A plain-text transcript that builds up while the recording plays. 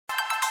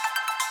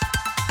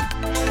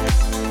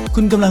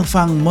คุณกำลัง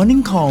ฟัง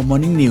Morning Call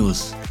Morning News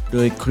โด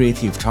ย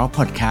Creative Talk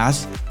Podcast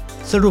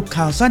สรุป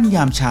ข่าวสั้นย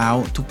ามเช้า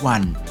ทุกวั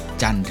น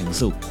จันทร์ถึง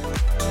ศุกร์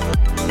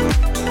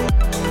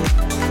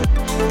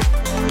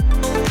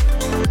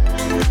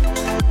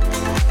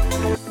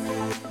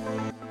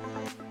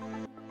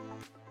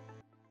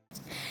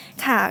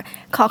ค่ะ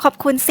ขอขอบ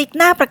คุณซิก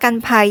หน้าประกัน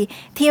ภัย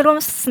ที่ร่วม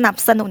สนับ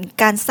สนุน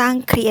การสร้าง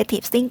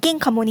Creative Thinking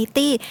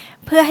Community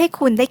เพื่อให้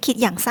คุณได้คิด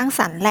อย่างสร้าง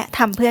สรรค์และท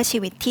ำเพื่อชี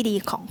วิตที่ดี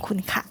ของคุณ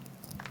ค่ะ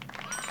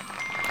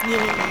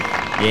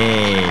เย้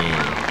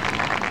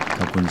ข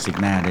อบคุณซิก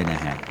หน้าด้วยน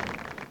ะฮะ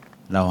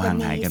เราห่าง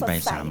หายกันไป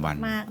3วัน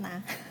มากนะ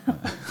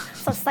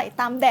สดใส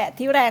ตามแดด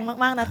ที่แรง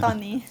มากๆนะตอน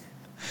นี้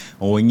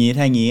โอ้ยงี้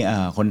ถ้างี้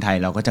คนไทย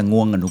เราก็จะ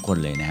ง่วงกันทุกคน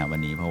เลยนะฮะวัน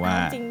นี้เพราะว่า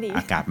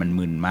อากาศมัน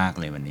มึนมาก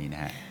เลยวันนี้น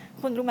ะฮะ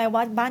คุณรู้ไหมว่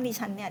าบ้านดิ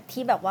ฉันเนี่ย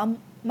ที่แบบว่า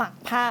หมัก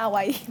ผ้าเอาไ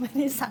ว้ไม่ไ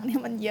ด้ซักเนี่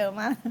ยมันเยอะ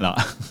มากเหรอ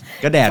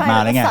ก็แดดมา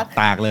แล้วไง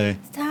ตากเลย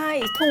ใช่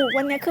ถูก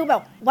วันนี้คือแบ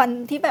บวัน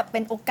ที่แบบเป็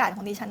นโอกาสข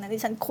องดิฉันนะดิ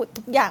ฉันขุด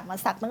ทุกอย่างมา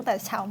ซักตั้งแต่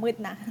เช้ามืด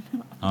นะ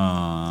อ๋อ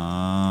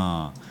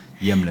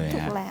เยี่ยมเลยถู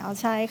กแล้ว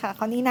ใช่ค่ะค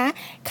ราวนี้นะ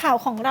ข่าว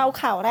ของเรา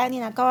ข่าวแรก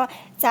นี่นะก็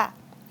จะ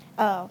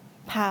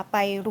พาไป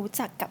รู้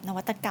จักกับน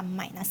วัตกรรมให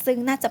ม่นะซึ่ง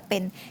น่าจะเป็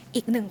น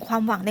อีกหนึ่งควา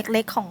มหวังเ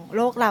ล็กๆของโ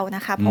ลกเราน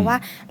ะคะเพราะว่า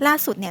ล่า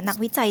สุดเนี่ยนัก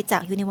วิจัยจา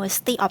ก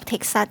University of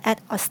Texas at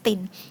Austin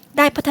ไ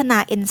ด้พัฒนา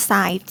เอนไซ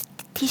ม์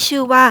ที่ชื่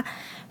อว่า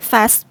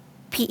Fast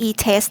PE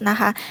Test นะ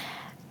คะ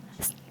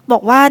บอ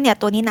กว่าเนี่ย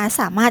ตัวนี้นะ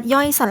สามารถ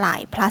ย่อยสลา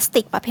ยพลาส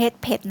ติกประเภท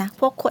เพชรนะ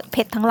พวกขวดเพ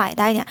ชรทั้งหลาย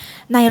ได้เนี่ย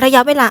ในระย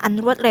ะเวลาอัน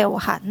รวดเร็ว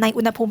ค่ะใน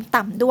อุณหภูมิ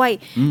ต่ำด้วย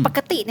ปก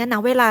ติเนี่ยน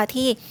ะเวลา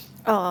ที่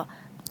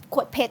ข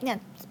วดเพชรเนี่ย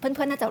เ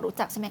พื่อนๆน่าจะรู้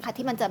จักใช่ไหมคะ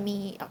ที่มันจะมี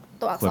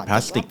ตัวอักษร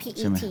ที่ว่า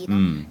PET นะ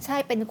ใช่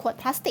เป็นขวด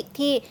พลาสติก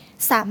ที่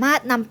สามารถ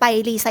นำไป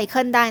รีไซเคิ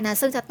ลได้นะ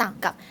ซึ่งจะต่าง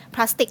กับพ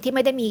ลาสติกที่ไ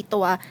ม่ได้มี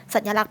ตัว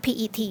สัญลักษณ์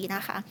PET น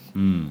ะคะ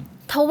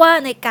เพราะว่า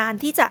ในการ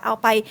ที่จะเอา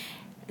ไป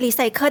รีไ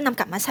ซเคิลนำ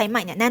กลับมาใช้ให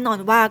ม่เนี่ยแน่นอน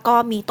ว่าก็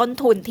มีต้น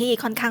ทุนที่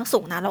ค่อนข้างสู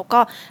งนะแล้วก็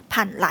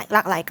ผ่านหล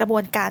ากหลายกระบว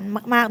นการ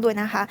มากๆด้วย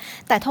นะคะ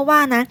แต่ถ้าว่า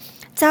นะ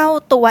เจ้า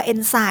ตัวเอ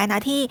นไซม์น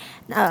ะที่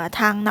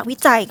ทางนักวิ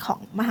จัยของ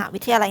มหาวิ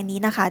ทยาลัยนี้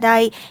นะคะได้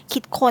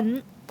คิดค้น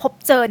พบ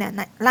เจอเนี่ย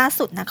ล่า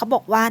สุดนะเขาบ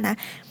อกว่านะ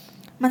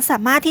มันสา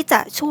มารถที่จะ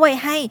ช่วย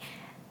ให้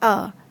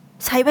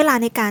ใช้เวลา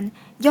ในการ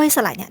ย่อยส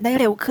ลายเนี่ยได้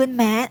เร็วขึ้น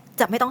แม้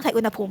จะไม่ต้องใช้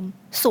อุณหภูมิ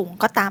สูง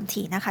ก็ตาม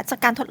ทีนะคะจาก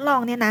การทดลอ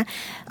งเนี่ยนะ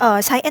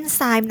ใช้เอนไซ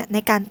ม์ใน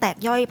การแตก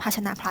ย่อยภาช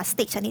นะพลาส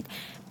ติกชนิด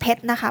เพช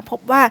รนะคะพบ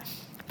ว่า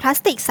พลาส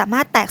ติกสาม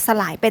ารถแตกส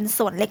ลายเป็น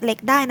ส่วนเล็ก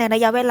ๆได้ในร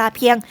ะยะเวลาเ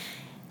พียง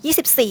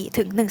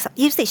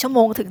24 ชั่วโม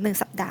งถึง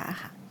1สัปดาห์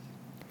ค่ะ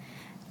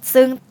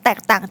ซึ่งแตก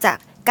ต่างจาก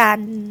การ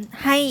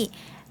ให้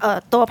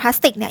ตัวพลาส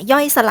ติกเนี่ยย่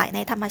อยสลายใน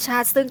ธรรมชา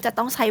ติซึ่งจะ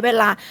ต้องใช้เว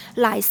ลา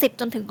หลาย10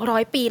จนถึง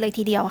100 ปีเลย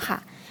ทีเดียวค่ะ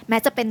แม้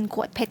จะเป็นข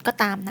วดเพชรก็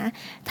ตามนะ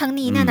ทั้ง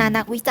นี้เนี่ยนะ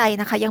นักวิจัย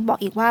นะคะยังบอก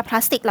อีกว่าพลา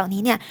สติกเหล่า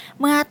นี้เนี่ย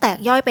เมื่อแตก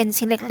ย่อยเป็น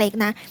ชิ้นเล็ก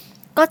ๆนะ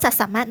ก็จะ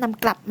สามารถน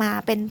ำกลับม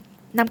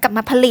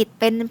าผลิต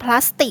เป็นพลา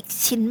สติก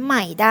ชิ้นให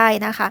ม่ได้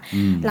นะคะ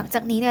หลังจา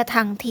กนี้เนี่ยท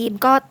างทีม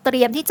ก็เต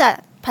รียมที่จะ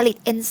ผลิต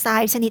เอนไซ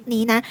ม์ชนิด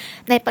นี้นะ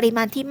ในปริม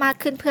าณที่มาก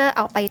ขึ้นเพื่อเ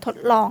อาไปทด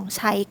ลองใ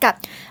ช้กับ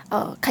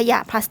ขยะ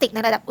พลาสติกใน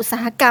ระดับอุตสา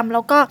หกรรมแ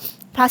ล้วก็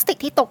พลาสติก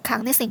ที่ตกค้า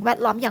งในสิ่งแวด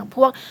ล้อมอย่างพ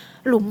วก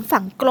หลุมฝั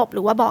งกลบห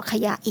รือว่าบ่อข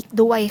ยะอีก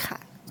ด้วยค่ะ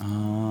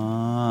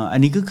อัน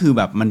นี้ก็คือแ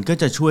บบมันก็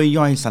จะช่วย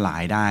ย่อยสลา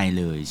ยได้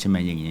เลยใช่ไหม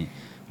อย่างนี้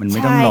มันไม่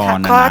ต้องรอนา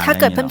นๆก็ถ้า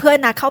เกิดเพื่อน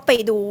ๆนะเข้าไป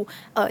ดู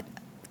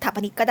ถาป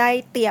นิกก็ได้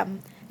เตรียม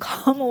ข้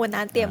อมูลน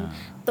ะเตรียม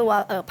ตัว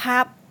ภา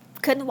พ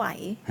เคลื่อนไหว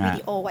วิ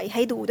ดีโอไว้ใ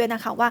ห้ดูด้วยน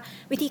ะคะว่า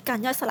วิธีการ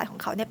ย่อยสลายของ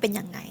เขาเนี่ยเป็น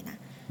ยังไงนะ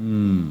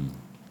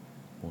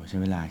โอ้ใช้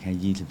เวลาแ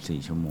ค่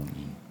24 ชั่วโมงเอ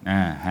ง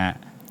ฮะ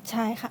ใ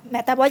ช่ค่ะแ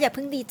ม้แต่ว่าอย่าเ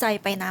พิ่งดีใจ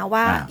ไปนะ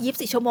ว่า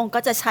24 ชั่วโมงก็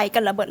จะใช้กั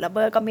นระเบิดระเ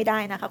บ้อก็ไม่ได้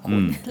นะคะคุ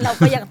ณเรา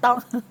ก็ยังต้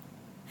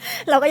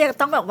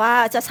องแบบว่า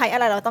จะใช้อะ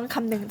ไรเราต้องค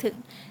ำนึงถึ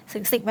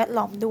งสิ่งแวด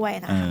ล้อมด้วย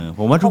นะผ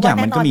มว่าทุกอย่าง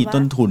มันก็มี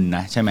ต้นทุนน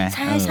ะใช่ไหม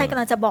ใช่กำ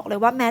ลังจะบอกเลย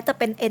ว่าแม้จะ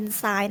เป็นเอน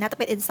ไซม์นะแต่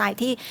เป็นเอนไซม์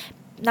ที่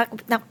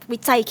นักวิ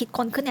จัยคิด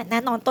ค้นขึ้นเนี่ยแน่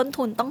นอนต้น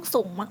ทุนต้อง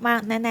สูงมา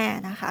กๆแน่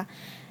ๆนะคะ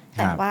แ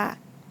ต่ว่า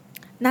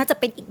น่าจะ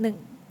เป็นอีกห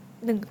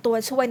นึ่งตัว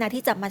ช่วยนะ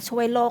ที่จะมาช่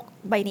วยโลก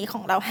ใบนี้ข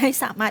องเราให้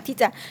สามารถที่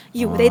จะ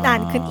อยู่ได้นา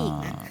นขึ้นอีก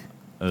นะ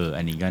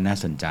อันนี้ก็น่า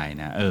สนใจ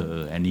นะ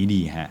อันนี้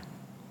ดีฮะ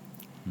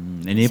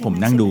อันนี้ผม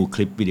นั่งดูค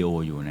ลิปวิดีโอ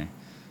อยู่นะ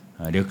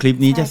เดี๋ยวคลิป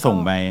นี้จะส่ง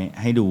ไป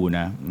ให้ดูน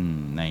ะ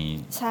ใ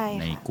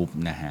นกลุ่ม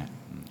นะฮะ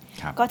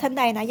ครับก็ท่าน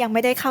ใดนะยังไ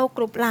ม่ได้เข้าก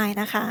ลุ่มไลน์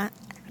นะคะ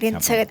เรียน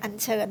เชิญอัญ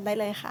เชิญได้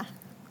เลยค่ะ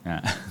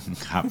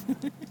ครับ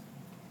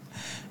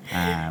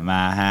ม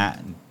าฮะ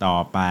ต่อ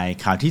ไป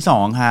ข่าวที่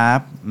2ครับ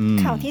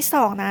ข่าวที่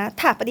2นะ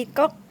ถาปนิก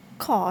ก็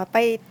ขอไป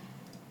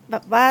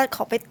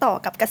ต่อ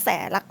กับกระแส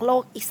รักโล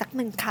กอีกสักห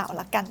นึ่งข่าว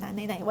ละกันนะ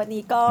ไหนๆวัน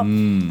นี้ก็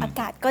อา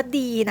กาศก็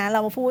ดีนะเรา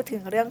มาพูดถึ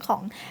งเรื่องขอ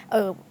ง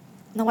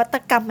นวัต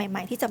กรรมให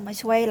ม่ๆที่จะมา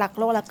ช่วยรัก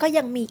โลกแล้วก็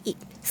ยังมีอีก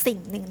สิ่ง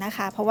หนึ่งนะค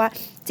ะเพราะว่า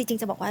จริง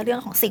ๆจะบอกว่าเรื่อง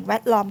ของสิ่งแว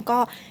ดล้อมก็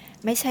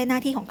ไม่ใช่หน้า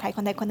ที่ของใครค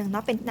นใดคนหนึ่งเนา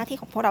ะเป็นหน้าที่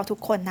ของพวกเราทุก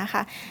คนนะค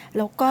ะแ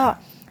ล้วก็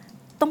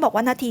ต้องบอกว่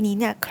านาทีนี้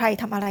เนี่ยใคร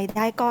ทำอะไรไ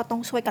ด้ก็ต้อ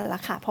งช่วยกันล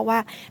ะค่ะเพราะว่า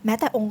แม้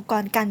แต่องค์ก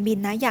รการบิน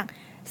นะอย่าง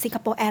สิงค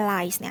โปร์แอร์ไล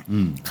น์เนี่ย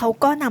เขา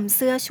ก็นำเ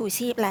สื้อชู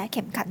ชีพและเ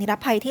ข็มขัดนิร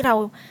ภัยที่เ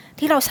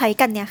ราใช้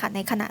กันเนี่ยค่ะใน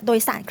ขณะโดย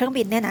สารเครื่อง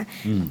บินเนี่ยนะ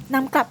น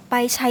ำกลับไป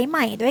ใช้ให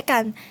ม่ด้วยกา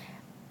ร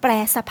แปล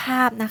สภ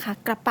าพนะคะ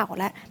กระเป๋า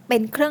และเป็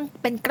น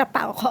กระเ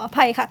ป๋าขออ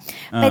ภัยค่ะ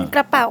เป็นก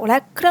ระเป๋าและ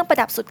เครื่องประ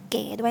ดับสุดเ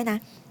ก๋ด้วยนะ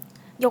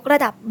ยกระ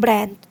ดับแบร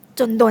นด์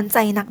จนโดนใจ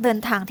นักเดิน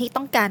ทางที่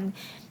ต้องการ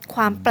ค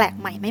วามแปลก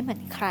ใหม่ไม่เหมือ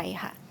นใคร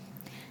ค่ะ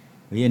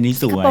อันนี้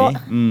สวย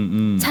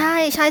ใช่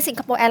ใช่สิง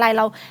คโปร์แอร์ไลน์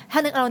เราถ้า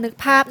เรานึก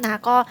ภาพนะ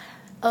ก็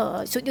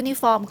ชุดยูนิ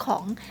ฟอร์มขอ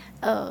ง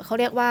เขา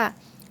เรียกว่า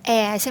แอ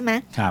ร์ใช่ไหม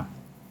ครับ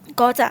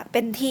ก็จะเป็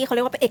นที่เขาเ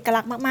รียกว่าเป็นเอก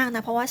ลักษณ์มากๆน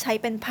ะเพราะว่าใช้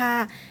เป็นผ้า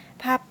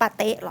ปาเ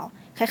ต้หรอ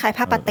คล้ายๆ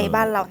ผ้าปาเต้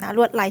บ้านเรานะล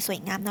วดลายสวย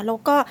งามนะแล้ว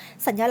ก็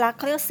สัญลักษณ์เ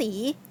ขาเรียก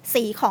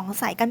สีของ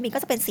สายการบินก็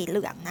จะเป็นสีเห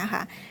ลืองนะค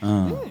ะ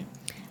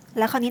แ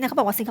ล้วคราวนี้นะเขา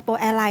บอกว่าสิงคโปร์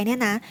แอร์ไลน์เนี่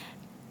ยนะ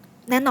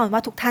แน่นอนว่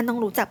าทุกท่านต้อง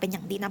รู้จักเป็นอย่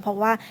างดีนะเพราะ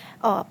ว่า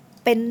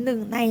เป็นหนึ่ง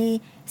ใน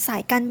สา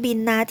ยการบิน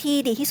นะที่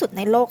ดีที่สุดใ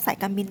นโลกสาย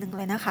การบินหนึ่งเ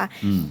ลยนะคะ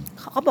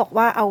เขาก็บอก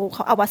ว่าเข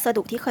าเอาวัส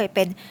ดุที่เคยเ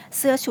ป็นเ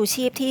สื้อชู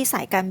ชีพที่ส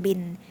ายการบิน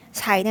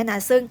ใช้เนี่ยนะ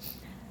ซึ่ง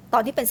ตอ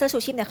นที่เป็นเสื้อชู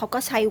ชีพเนี่ยเขาก็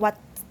ใช้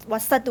วั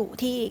สดุ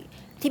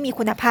ที่มี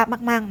คุณภาพ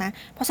มากๆนะ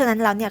เพราะฉะนั้น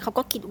แล้วเนี่ยเขา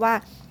ก็คิดว่า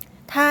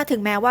ถ้าถึง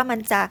แม้ว่ามัน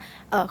จะ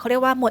เขาเรีย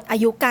กว่าหมดอา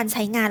ยุการใ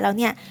ช้งานแล้ว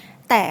เนี่ย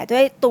แต่ด้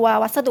วยตัว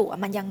วัสดุ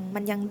มัน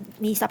ยัง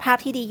มีสภาพ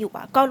ที่ดีอยู่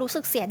ก็รู้สึ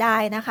กเสียดา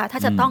ยนะคะถ้า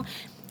จะต้อง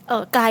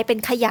กลายเป็น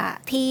ขยะ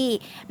ที่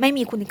ไม่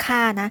มีคุณค่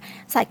านะ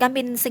สายการ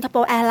บินสิงคโป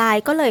ร์แอร์ไล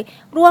น์ก็เลย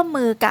ร่วม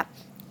มือกับ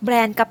แบร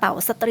นด์กระเป๋า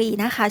สตรี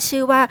นะคะ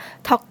ชื่อว่า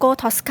Tocco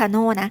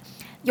Toscano นะ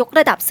ยกร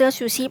ะดับเสื้อ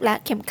ชูชีพและ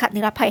เข็มขัด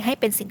นิรภัยให้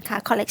เป็นสินค้า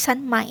คอลเลกชัน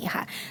ใหม่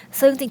ค่ะ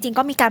ซึ่งจริงๆ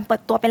ก็มีการเปิ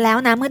ดตัวไปแล้ว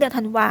นะเมื่อเดือน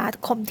ธันวา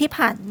คมที่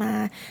ผ่านมา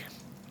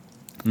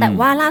แต่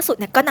ว่าล่าสุด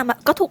เนี่ย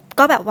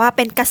ก็แบบว่าเ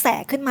ป็นกระแส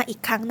ขึ้นมาอีก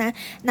ครั้งนะ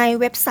ใน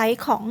เว็บไซ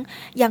ต์ของ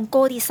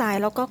Yango Design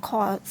แล้วก็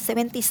Core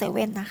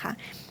 77นะคะ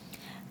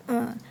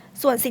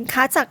ส่วนสินค้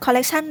าจากคอลเล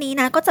กชันนี้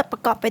นะก็จะปร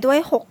ะกอบไปด้วย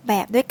6แบ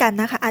บด้วยกัน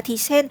นะคะอาทิ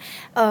เช่น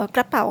ก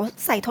ระเป๋า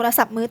ใส่โทร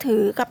ศัพท์มือถื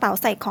อกระเป๋า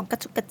ใส่ของกระ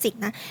จุกกระจิก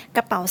นะก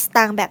ระเป๋าสต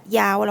างค์แบบย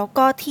าวแล้ว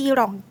ก็ที่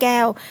รองแก้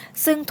ว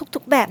ซึ่งทุ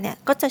กๆแบบเนี่ย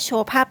ก็จะโช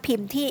ว์ภาพพิ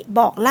มพ์ที่บ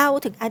อกเล่า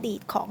ถึงอดี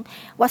ตของ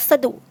วัส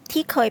ดุ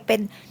ที่เคยเป็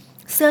น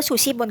เสื้อชู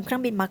ชีพบนเครื่อ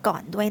งบินมาก่อ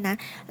นด้วยนะ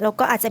แล้ว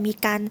ก็อาจจะมี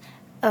การ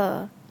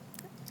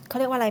เขา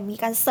เรียกว่าอะไรมี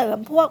การเสริม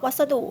พวกวั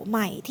สดุให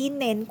ม่ที่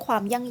เน้นควา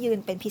มยั่งยืน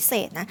เป็นพิเศ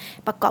ษนะ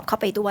ประกอบเข้า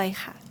ไปด้วย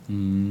ค่ะ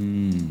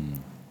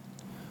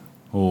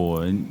โห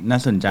น่า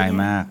สนใจ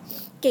มาก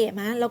เก๋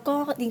มากแล้วก็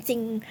จริง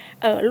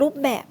ๆรูป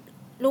แ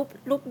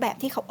บบ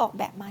ที่เขาออก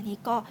แบบมานี้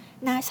ก็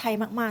น่าใช้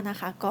มากๆนะ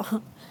คะก็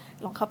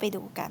ลองเข้าไป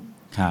ดูกัน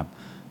ครับ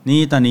นี่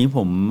ตอนนี้ผ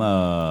ม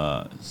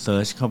เซิ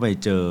ร์ชเข้าไป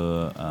เจอ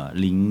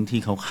ลิงก์ที่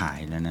เขาขาย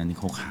แล้วนะนี่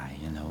เขาขาย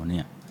กันแล้วเ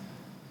นี่ย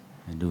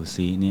ดู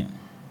ซิเนี่ย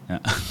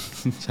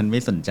ฉันไม่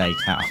สนใจ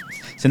ข่าว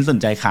ฉันสน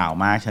ใจข่าว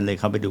มากฉันเลย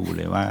เข้าไปดูเ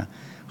ลยว่า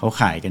เขา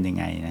ขายกันยัง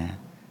ไงนะ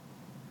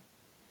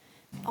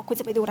คุณ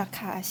จะไปดูราค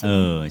าใช่ไหม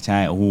ใช่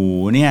โอ้โห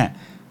เนี่ย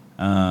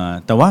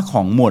แต่ว่าข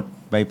องหมด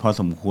ไปพอ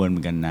สมควรเหมื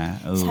อนกันนะ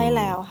ใช่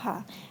แล้วค่ะ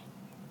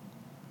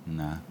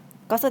นะ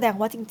ก็แสดง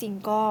ว่าจริง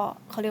ๆก็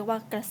เขาเรียกว่า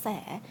กระแส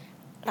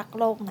รัก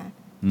โลกนะ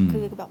คื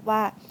อแบบว่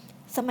า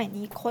สมัย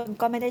นี้คน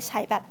ก็ไม่ได้ใช้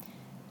แบบ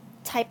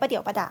ใช้ประเดี๋ย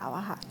วประดาวอ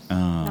ะค่ะ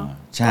เนาะ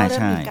ใช่ใ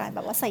ช่มีการแบ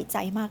บว่าใส่ใจ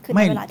มากขึ้นใ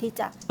นเวลาที่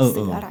จะ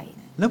ซื้ออะไร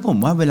แล้วผม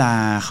ว่าเวลา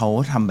เขา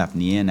ทำแบบ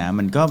นี้นะ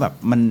มันก็แบบ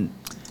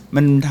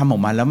มันทำออ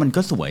กมาแล้วมัน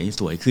ก็ส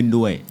วยขึ้น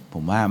ด้วยผ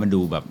มว่ามัน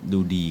ดูแบบดู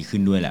ดีขึ้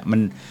นด้วยแหละ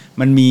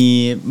มัน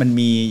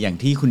มีอย่าง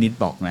ที่คุณนิด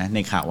บอกนะใน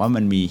ข่าวว่า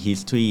มันมี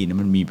history นะ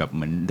มันมีแบบเห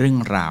มือนเรื่อง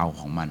ราว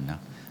ของมันนะ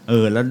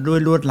แล้วด้วย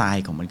ลวดลาย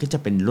ของมันก็จะ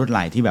เป็นลวดล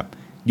ายที่แบบ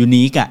ยู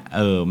นิคอะ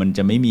มันจ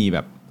ะไม่มีแบ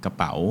บกระ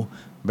เป๋า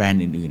แบรน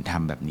ด์อื่นๆท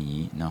ำแบบนี้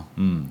เนาะ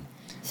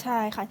ใช่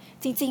ค่ะ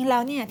จริงๆแล้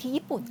วเนี่ยที่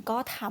ญี่ปุ่นก็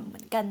ทำเหมื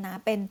อนกันนะ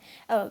เป็น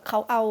เขา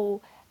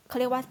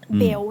เรียกว่า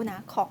เบลนะ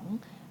ของ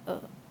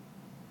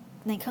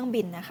ในเครื่อง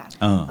บินนะคะ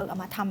เอา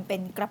มาทำเป็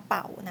นกระเ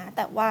ป๋านะแ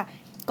ต่ว่า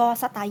ก็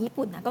สไตล์ญี่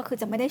ปุ่นนะก็คือ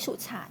จะไม่ได้ฉูด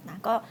ฉาดนะ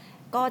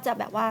ก็จะ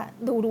แบบว่า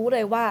รู้เล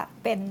ยว่า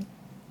เ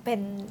ป็น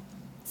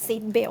ซี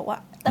นเบลอ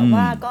ะแต่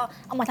ว่าก็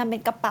เอามาทำเป็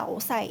นกระเป๋า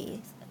ใส่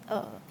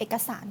เอก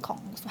สารของ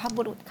สุภาพ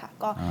บุรุษค่ะ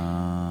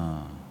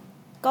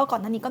ก็ก่อ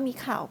นหน้านี้ก็มี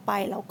ข่าวไป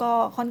แล้วก็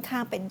ค่อนข้า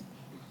งเป็น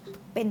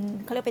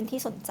เขาเรียกเป็นที่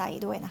สนใจ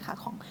ด้วยนะคะ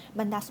ของ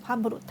บรรดาสุภาพ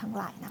บุรุษทั้ง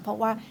หลายนะเพราะ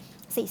ว่า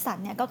สีสัน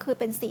เนี่ยก็คือ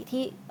เป็นสี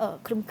ที่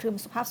ครึม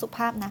สุภ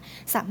าพนะ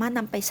สามารถน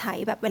ำไปใช้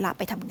แบบเวลาไ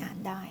ปทำงาน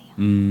ได้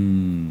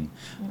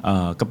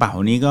กระเป๋า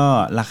นี้ก็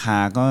ราคา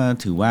ก็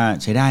ถือว่า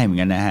ใช้ได้เหมือน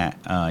กันนะฮะ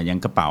อย่าง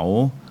กระเป๋า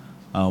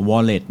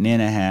wallet เนี่ย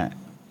นะฮะ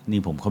นี่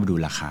ผมเข้าไปดู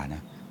ราคาน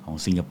ะของ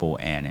สิงคโปร์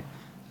แอร์เนี่ย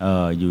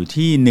อยู่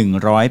ที่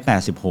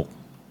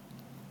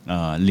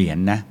186เหรียญ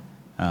นะ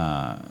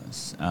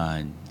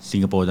สิ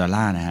งคโปร์ดอลล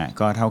าร์นะฮะ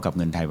ก็เท่ากับเ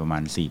งินไทยประมา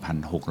ณ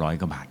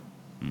 4,600 กว่าบาท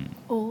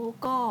โอ้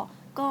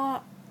ก็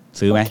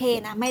ซื้อไหมโอเค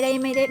นะไม่ไ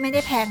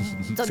ด้แพง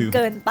จนเ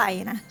กินไป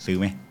นะซื้อ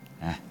ไหม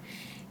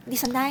ดิ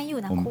ฉันได้อยู่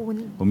นะคุณ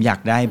ผมอยาก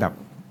ได้แบบ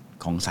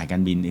ของสายกา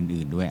รบิน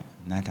อื่นๆด้วย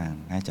น่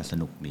าจะส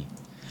นุกดี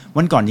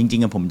วันก่อนจริ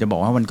งๆผมจะบอ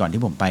กว่าวันก่อน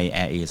ที่ผมไปแอ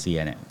ร์เอเชีย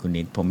เนี่ยคุณ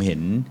นิดผมเห็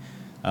น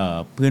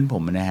เพื่อนผ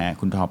มนะฮะ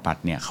คุณทอปัด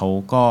เนี่ยเขา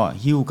ก็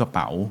หิ้วกระเ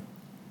ป๋า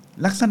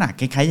ลักษณะ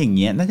คล้ายๆอย่างเ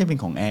งี้ยน่าจะเป็น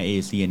ของ Air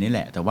Asia นี่แห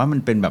ละแต่ว่ามัน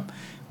เป็นแบบ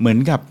เหมือน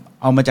กับ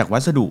เอามาจากวั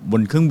สดุบ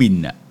นเครื่องบิน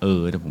อ่ะ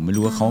แต่ผมไม่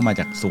รู้ว่าเขามา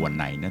จากส่วน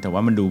ไหนนะแต่ว่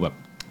ามันดูแบบ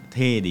เ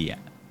ท่ดีอ่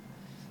ะ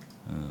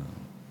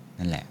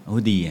นั่นแหละโอ้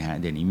ดีฮะ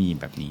เดี๋ยวนี้มี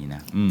แบบนี้น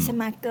ะใช่ไ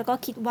หมก็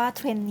คิดว่าเ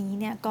ทรนด์นี้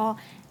เนี่ยก็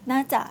น่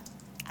าจะ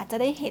อาจจะ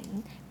ได้เห็น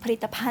ผลิ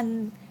ตภัณ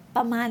ฑ์ป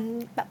ระ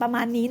ม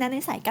าณนี้นะใน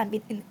สายการบิ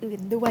นอื่น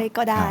ๆด้วย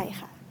ก็ได้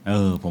ค่ะ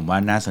ผมว่า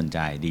น่าสนใจ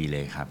ดีเล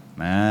ยครับ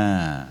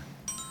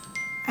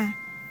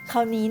คร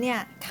าวนี้เนี่ย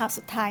ข่าว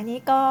สุดท้ายนี้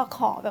ก็ข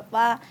อแบบ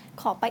ว่า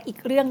ขอไปอีก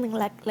เรื่องนึง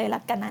เลยล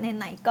ะกันนะ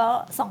ไหนๆก็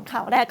2ข่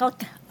าวแรกก็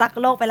รัก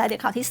โลกไปแล้วเดี๋ย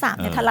วข่าวที่3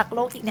เนี่ยถ้ารักโล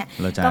กอีกเนี่ย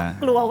ก็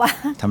กลัวว่า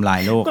ทำลา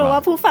ยโลกกลัวว่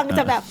าผู้ฟัง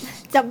จะแบบ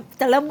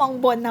จะเริ่มมอง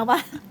บนนะว่า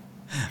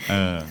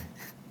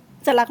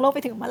จะรักโลกไป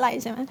ถึงเมื่อไหร่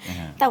ใช่ไหม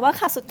แต่ว่า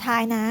ข่าวสุดท้า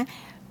ยนะ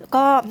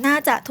ก็น่า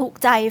จะถูก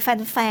ใจแ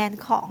ฟน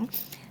ๆของ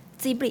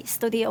Ghibli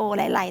Studio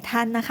หลายๆท่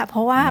านนะคะเพร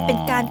าะว่าเป็น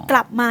การก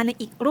ลับมาใน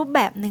อีกรูปแ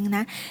บบนึงน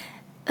ะ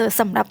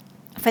สำหรับ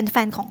แฟ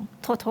นๆของ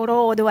โทโทโ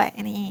ร่ด้วย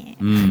นี่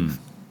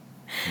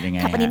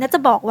ครับวันนี้น่าจะ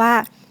บอกว่า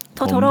โท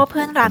โทโร่เ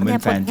พื่อนรักเนี่ย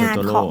ผลงาน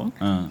ของ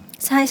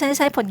ใ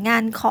ช่ผลงา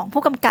นของ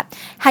ผู้กำกับ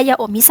ฮายาโ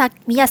อะ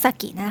มิยาซา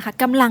กินะคะ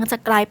กำลังจะ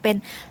กลายเป็น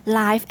ไล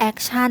ฟ์แอค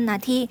ชั่นนะ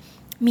ที่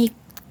มี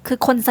คือ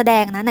คนแสด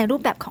งนะในรู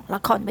ปแบบของล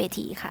ะครเว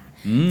ทีค่ะ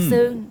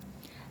ซึ่ง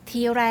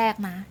ที่แรก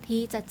นะ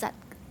ที่จะจัด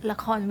ละ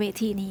ครเว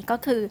ทีนี้ก็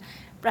คือ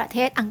ประเท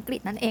ศอังกฤษ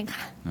นั่นเอง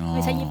ค่ะไ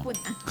ม่ใช่ญี่ปุ่น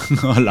นะ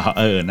เหรอ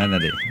นั่นน่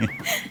ะดิ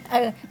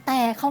แต่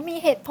เขามี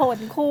เหตุผล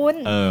คุณ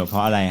เพรา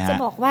ะอะไรฮะจะ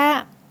บอกว่า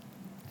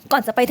ก่อ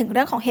นจะไปถึงเ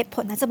รื่องของเหตุผ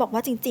ลนะจะบอกว่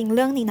าจริงๆเ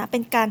รื่องนี้นะเป็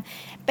น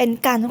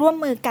การร่วม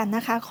มือกันน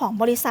ะคะของ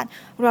บริษัท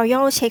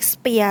Royal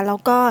Shakespeare แล้ว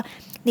ก็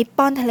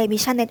Nippon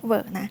Television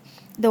Network นะ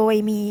โดย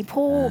มี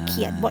ผู้เ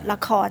ขียนบทละ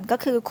ครก็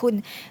คือคุณ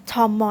ท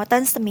อมมอร์ตั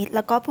นสมิธแ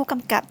ล้วก็ผู้ก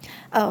ำกับ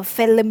เฟ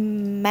ลิม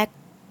แม็ก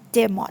เจ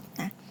มอต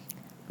นะ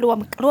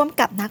ร่วม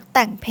กับนักแ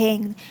ต่งเพลง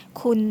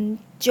คุณ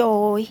โจ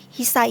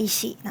ฮิซาอิ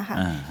ชินะคะ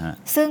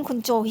ซึ่งคุณ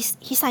โจ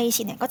ฮิซาอิ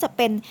ชิเนี่ยก็จะเ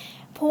ป็น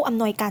ผู้อ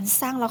ำนวยการ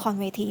สร้างละคร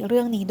เวทีเ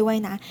รื่องนี้ด้วย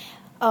นะ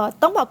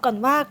ต้องบอกก่อน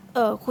ว่า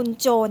คุณ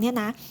โจเนี่ย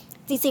นะ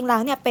จริงๆแล้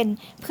วเนี่ยเป็น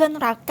เพื่อน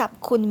รักกับ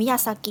คุณมิยา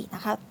ซากิน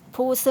ะคะ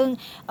ผู้ซึ่ง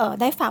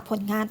ได้ฝากผ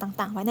ลงาน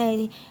ต่างๆไว้ใน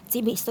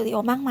Ghibli Studio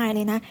มากมายเล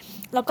ยนะ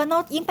แล้วก็น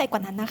อกยิ่งไปกว่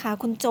านั้นนะคะ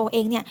คุณโจเอ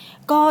งเนี่ย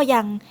ก็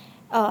ยัง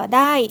ไ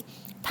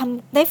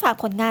ด้ฝาก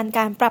ผลงานก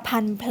ารประพั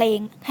นธ์เพลง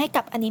ให้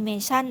กับแอนิเม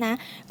ชันนะ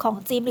ของ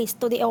Ghibli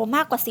Studio ม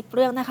ากกว่า10เ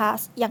รื่องนะคะ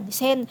อย่าง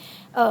เช่น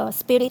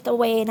Spirit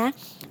Away นะ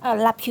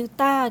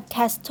Laputa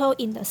Castle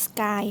in the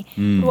Sky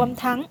รวม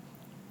ทั้ง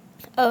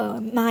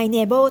My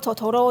Neighbor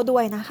Totoro ด้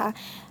วยนะคะ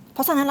เพ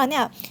ราะฉะนั้นแล้วเนี่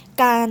ย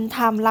การท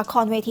ำละค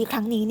รเวทีค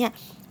รั้งนี้เนี่ย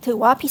ถือ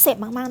ว่าพิเศษ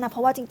มากๆนะเพร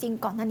าะว่าจริง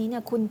ๆก่อนหน้านี้เนี่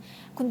ย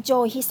คุณโจ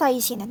ฮิซาอิ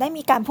ชิเนี่ยได้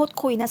มีการพูด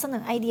คุยนะเสน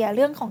อไอเดียเ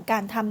รื่องของกา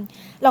รท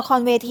ำละคร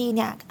เวทีเ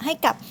นี่ยให้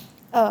กับ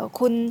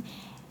คุณ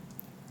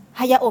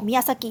ฮายาโอะมิย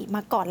าซากิม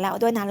าก่อนแล้ว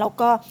ด้วยนะแล้ว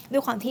ก็ด้ว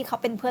ยความที่เขา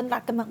เป็นเพื่อนรั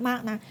กกันมาก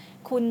ๆนะ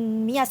คุณ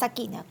มิยาซา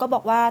กิเนี่ยก็บ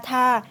อกว่า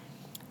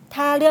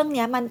ถ้าเรื่อง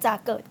นี้มันจะ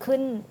เกิดขึ้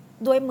น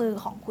ด้วยมือ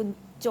ของคุณ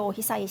โจ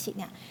ฮิซาอิชิ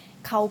เนี่ย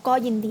เขาก็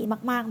ยินดี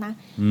มากๆนะ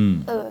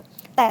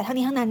แต่ทั้ง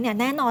นี้ทั้งนั้นเนี่ย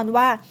แน่นอน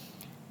ว่า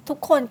ทุก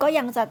คนก็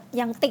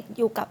ยังติดอ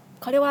ยู่กับ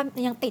เขาเรียกว่า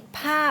ยังติด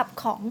ภาพ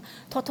ของ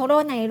โทโทโร่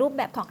ในรูปแ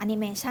บบของแอนิ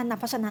เมชันนะ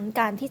เพราะฉะนั้น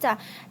การที่จะ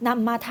น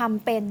ำมาท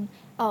ำเป็น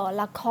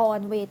ละคร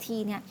เวที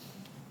เนี่ย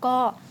ก็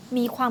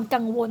มีความกั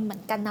งวลเหมื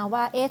อนกันนะ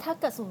ว่าถ้า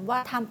เกิดสมมติว่า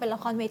ทำเป็นละ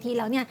ครเวที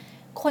แล้วเนี่ย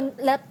คน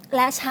แ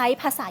ละใช้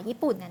ภาษาญี่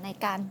ปุ่นเนี่ยใน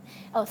การ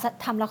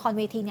ทำละครเ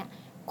วทีเนี่ย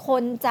ค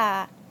น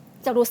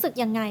จะรู้สึก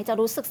ยังไงจะ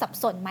รู้สึกสับ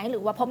สนไหมหรื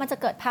อว่าเพราะมันจะ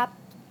เกิดภาพ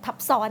ทับ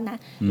ซ้อนนะ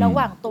ระห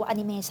ว่างตัวแอ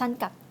นิเมชัน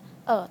กับ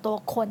ตัว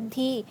คน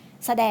ที่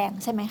แสดง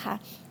ใช่ไหมคะ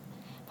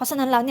เพราะฉะ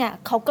นั้นแล้วเนี่ย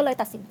เขาก็เลย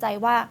ตัดสินใจ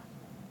ว่า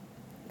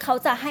เขา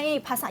จะให้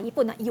ภาษาญี่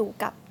ปุ่นอยู่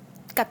กับ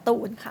การ์ตู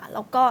นค่ะแ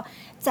ล้วก็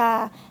จะ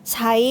ใ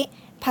ช้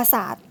ภาษ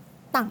า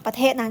ต่างประเ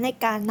ทศนะใน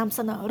การนำเส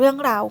นอเรื่อง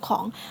ราวขอ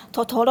งโท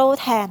โทโร่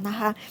แทนนะ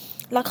คะ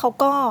แล้วเขา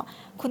ก็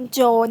คุณโจ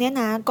เนี่ย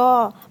นะก็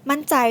มั่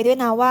นใจด้วย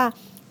นะว่า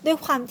ด้วย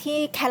ความที่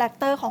คาแรค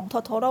เตอร์ของโท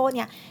โทโร่เ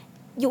นี่ย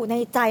อยู่ใน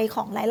ใจข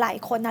องหลาย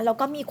ๆคนนะแล้ว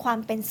ก็มีความ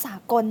เป็นสา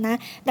กลนะ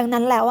ดัง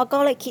นั้นแล้วก็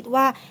เลยคิด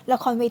ว่าละ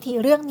ครเวที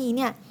เรื่องนี้เ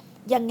นี่ย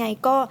ยังไง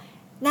ก็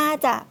น่า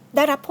จะไ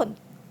ด้รับผล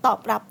ตอบ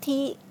รับ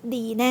ที่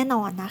ดีแน่น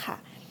อนนะคะ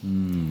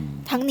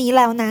ทั้งนี้แ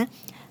ล้วนะ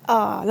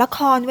ละค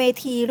รเว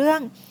ทีเรื่อ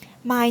ง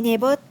My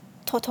Neighbor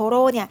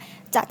Totoro เนี่ย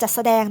จะจัดแส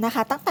ดงนะค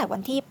ะตั้งแต่วั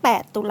นที่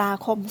8ตุลา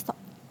คม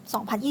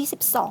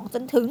2022จ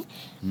นถึง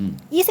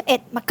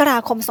21มกรา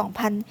คม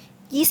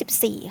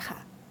2024ค่ะ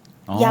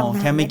ยัง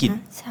แค่ไม่กี่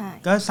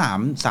ก็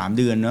3เ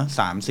ดือนเนอะ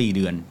3-4 เ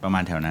ดือนประมา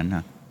ณแถวนั้นน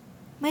ะ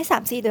ไม่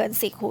 3-4 เดือน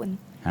สิคุณ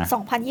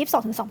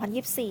2022ถึง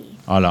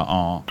2024อ๋อเหรอ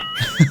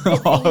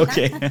โอเค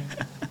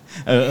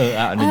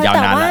ยาว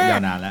นานแล้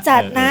วจั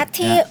ดนะ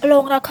ที่โร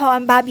งละคร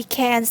บาร์บีแค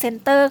นเซ็น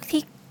เตอร์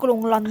ที่กรุง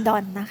ลอนดอ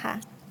นนะคะ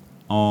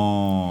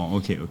โอ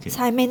เคใ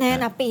ช่ไม่แน่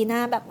นะปีหน้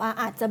าแบบว่า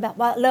อาจจะแบบ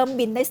ว่าเริ่ม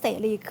บินได้เส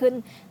รีขึ้น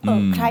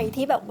ใคร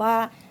ที่แบบว่า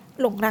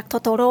หลงรักโท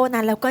โทโร่น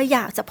ะแล้วก็อย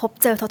ากจะพบ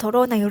เจอโทโทโ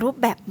ร่ในรูป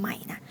แบบใหม่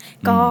นะ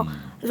ก็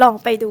ลอง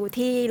ไปดู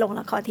ที่โรง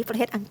ละครที่ประเ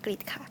ทศอังกฤษ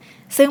ค่ะ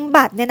ซึ่ง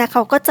บัตรเนี่ยนะเข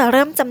าก็จะเ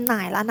ริ่มจำหน่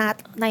ายแล้วนะ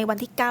ในวัน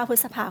ที่9พฤ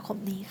ษภาคม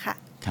นี้ค่ะ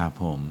ครับ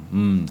ผม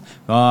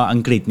ก็อั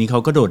งกฤษนี่เขา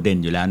ก็โดดเด่น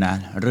อยู่แล้วนะ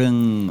เรื่อง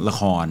ละ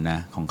ครนะ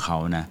ของเขา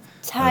นะ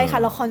ใช่ค่ะ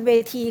ละครเว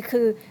ที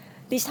คือ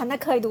ดิฉันน่ะ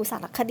เคยดูสา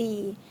รคดี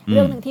เ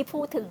รื่องหนึ่งที่พู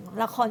ดถึง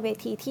ละครเว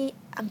ทีที่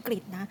อังกฤ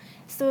ษนะ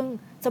ซึ่ง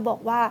จะบอก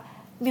ว่า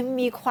มัน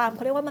มีความเข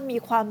าเรียกว่ามันมี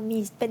ความมี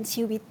เป็น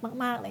ชีวิต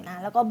มากๆเลยนะ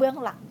แล้วก็เบื้อง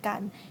หลัง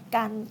ก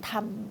ารท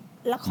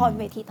ำละคร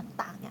เวที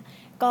ต่างๆเนี่ย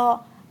ก็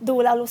ดู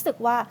แล้วรู้สึก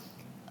ว่า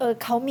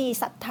เขามี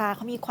ศรัทธาเข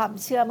ามีความ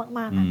เชื่อ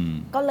มากๆนะ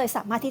ก็เลยส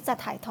ามารถที่จะ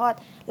ถ่ายทอด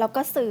แล้ว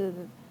ก็สื่อ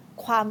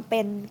ความเป็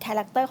นคาแร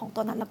คเตอร์ของ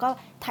ตัวนั้นแล้วก็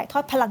ถ่ายทอ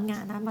ดพลังงา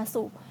นนะมา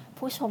สู่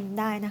ผู้ชม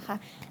ได้นะคะ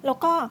แล้ว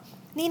ก็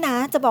นี่นะ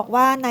จะบอก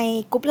ว่าใน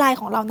กรุ๊ปไลน์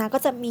ของเรานะก็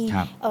จะมี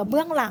เ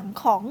บื้องหลัง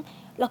ของ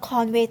ละค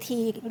รเวที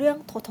เรื่อง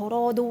โทโทโ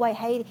ร่ด้วย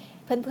ให้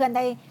เพื่อนๆไ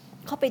ด้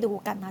เข้าไปดู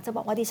กันนะจะบ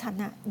อกว่าดิฉัน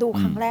นะดู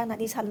ครั้งแรกนะ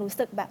ดิฉันรู้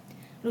สึ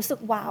ก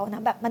ว้าวน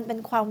ะแบบมันเป็น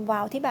ความว้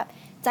าวที่แบบ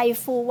ใจ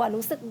ฟูอ่ะ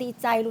รู้สึกดี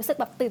ใจรู้สึก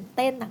แบบตื่นเ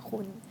ต้นนะคุ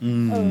ณ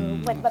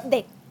เหมือนแบบเ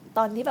ด็กต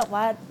อนที่แบบ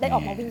ว่าได้อ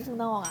อกมาวิ่งข้าง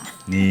นอกอ่ะ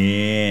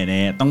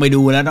นี่ต้องไป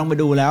ดูแ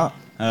ล้ว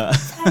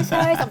ใ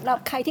ช่สำหรับ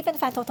ใครที่เป็น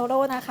แฟนโทโทโร่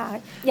นะคะ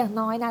อย่าง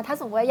น้อยนะถ้า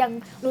สมมติว่ายัง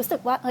รู้สึ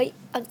กว่าเฮ้ย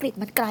อังกฤษ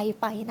มันไกล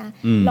ไปนะ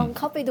ลองเ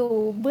ข้าไปดู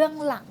เบื้อง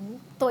หลัง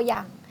ตัวอย่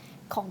าง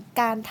ของ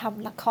การท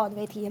ำละครเ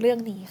วทีเรื่อง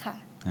นี้ค่ะ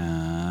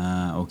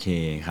โอเค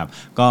ครับ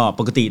ก็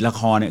ปกติละ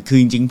ครเนี่ยคือ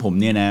จริงๆผม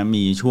เนี่ยนะ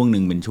มีช่วงห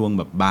นึ่งเป็นช่วง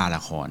แบบบ้าล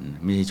ะคร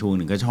ไม่ใช่ช่วงห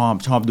นึ่งก็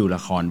ชอบดูล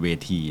ะครเว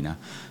ทีนะ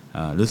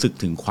รู้สึก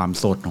ถึงความ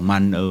สดของมั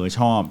น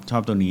ชอ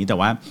บตัวนี้แต่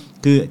ว่า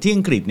คือที่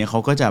อังกฤษเนี่ยเขา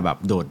ก็จะแบบ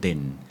โดดเด่น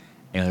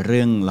เ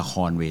รื่องละค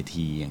รเว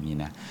ทีอย่างนี้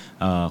นะ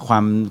ค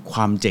ว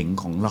ามเจ๋ง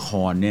ของละค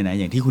รเนี่ยนะ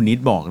อย่างที่คุณนิด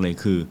บอกเลย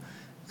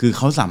คือเ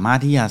ขาสามารถ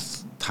ที่จะ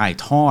ถ่าย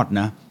ทอด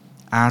นะ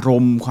อาร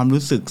มณ์ความ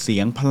รู้สึกเสี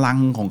ยงพลัง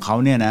ของเขา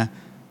เนี่ยนะ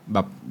แบ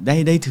บ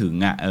ได้ถึง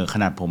ข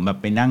นาดผมแบบ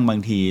ไปนั่งบาง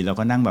ทีเรา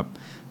ก็นั่งแบบ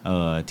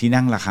ที่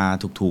นั่งราคา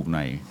ถูกๆห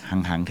น่อย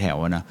ห่างๆแถว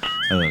นะ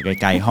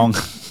ไกลๆห้อง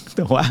แ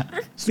ต่ว่า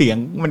เสียง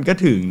มันก็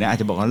ถึงนะอาจ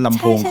จะบอกว่าลำ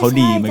โพงเขา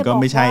ดีมันก็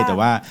ไม่ใช่แต่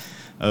ว่า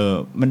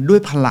มันด้ว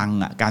ยพลัง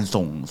การ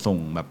ส่ง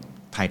แบบ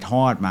ถ่ายท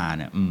อดมาเ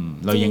นี่ย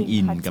เรายังอิ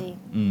นกับ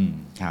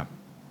ครับ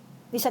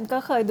ดิฉันก็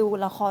เคยดู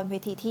ละครเว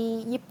ทีที่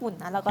ญี่ปุ่น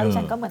นะแล้วก็ดิ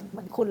ฉันก็เหมื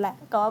อนคุณแหละ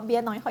ก็เบี้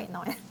ยน้อยหอย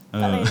น้อย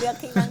ก็เลยเลือก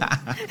ที่นั่ง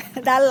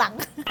ด้านหลัง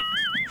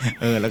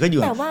แล้วก็อ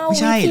ยู่ไม่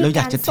ใช่เราอ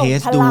ยากจะเทส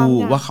ดู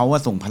ว่าเขา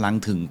ส่งพลัง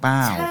ถึงเปล่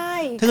า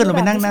ถ้าเกิดเราไ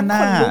ปนั่งหน้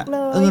า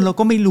เรา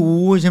ก็ไม่รู้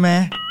ใช่ไหม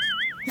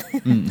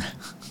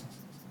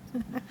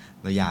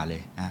เราอย่าเล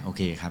ยโอเ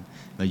คครับ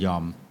เราย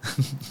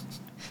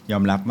อ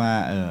มรับว่า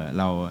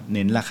เราเ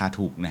น้นราคา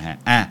ถูกนะฮะ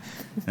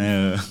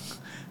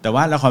แต่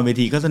ว่าละครเว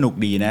ทีก็สนุก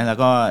ดีนะแล้ว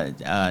ก็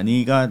นี่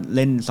ก็เ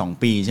ล่น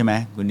2ปีใช่ไหม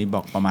คุณนี่บ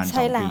อกประมาณ2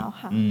ปี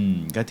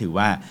ก็ถือ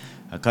ว่า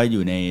ก็อ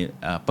ยู่ใน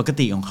ปก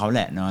ติของเขาแห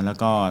ละเนาะแล้ว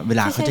ก็เว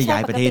ลาเขาจะย้า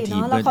ยประเทศที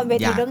ก็ละครเว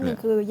ทีเรื่องนึง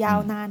คือยาว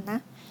นานนะ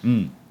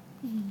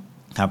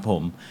ครับผ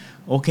ม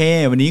โอเค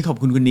วันนี้ขอบ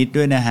คุณคุณนิด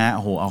ด้วยนะฮะโ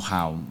อ้โหเอาข่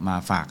าวมา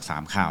ฝาก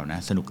3ข่าวนะ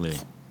สนุกเลย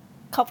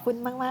ขอบคุณ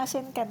มากๆเ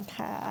ช่นกัน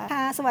ค่ะ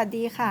สวัส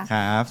ดีค่ะค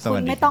รับสวั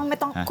สดีคุณไม่ต้อง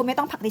คุณไม่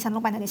ต้องผลักดิฉันล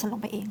งไปนะดิฉันล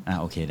งไปเอง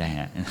โอเคได้ฮ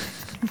ะ